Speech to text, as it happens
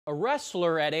A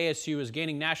wrestler at ASU is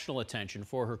gaining national attention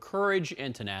for her courage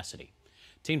and tenacity.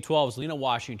 Team 12's Lena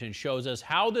Washington shows us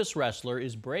how this wrestler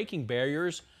is breaking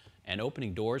barriers and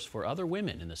opening doors for other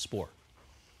women in the sport.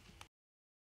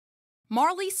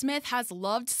 Marlee Smith has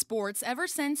loved sports ever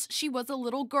since she was a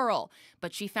little girl,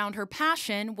 but she found her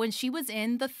passion when she was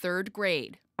in the 3rd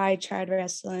grade. I tried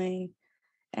wrestling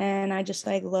and I just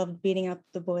loved beating up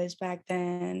the boys back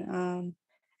then,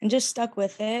 and just stuck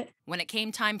with it. When it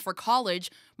came time for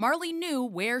college, Marlee knew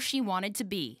where she wanted to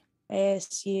be.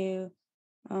 ASU,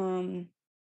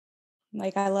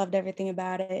 I loved everything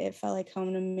about it. It felt like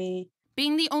home to me.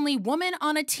 Being the only woman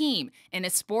on a team in a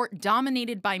sport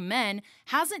dominated by men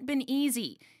hasn't been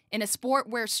easy. In a sport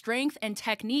where strength and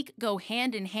technique go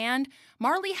hand in hand,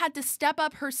 Marlee had to step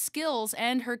up her skills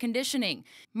and her conditioning.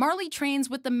 Marlee trains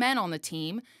with the men on the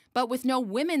team, but with no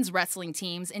women's wrestling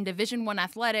teams in Division I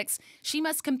athletics, she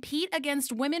must compete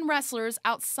against women wrestlers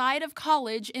outside of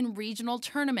college in regional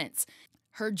tournaments.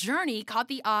 Her journey caught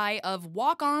the eye of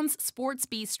Walk-On's Sports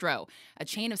Bistro, a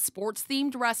chain of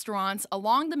sports-themed restaurants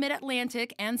along the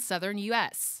Mid-Atlantic and southern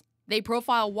U.S. They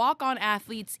profile walk-on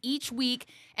athletes each week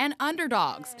and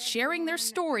underdogs, sharing their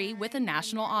story with a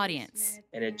national audience.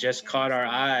 And it just caught our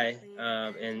eye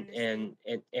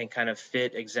and kind of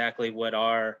fit exactly what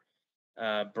our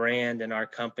brand and our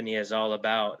company is all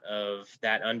about, of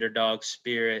that underdog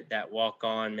spirit, that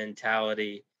walk-on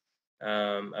mentality,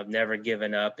 of never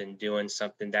giving up and doing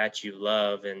something that you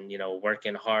love, and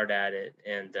working hard at it,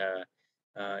 and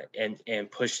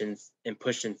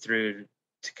pushing through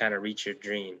to kind of reach your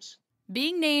dreams.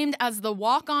 Being named as the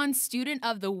Walk-On Student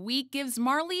of the Week gives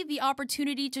Marlee the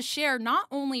opportunity to share not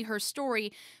only her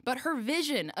story, but her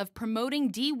vision of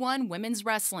promoting D1 women's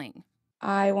wrestling.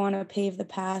 I want to pave the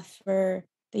path for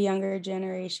the younger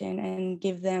generation and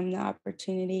give them the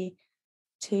opportunity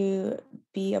to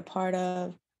be a part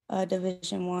of a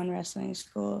Division I wrestling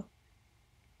school.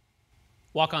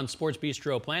 Walk-On Sports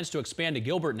Bistro plans to expand to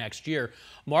Gilbert next year.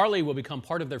 Marlee will become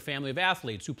part of their family of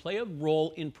athletes who play a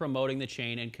role in promoting the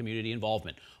chain and community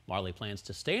involvement. Marlee plans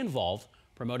to stay involved,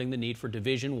 promoting the need for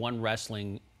Division I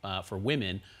wrestling for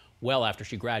women well after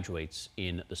she graduates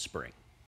in the spring.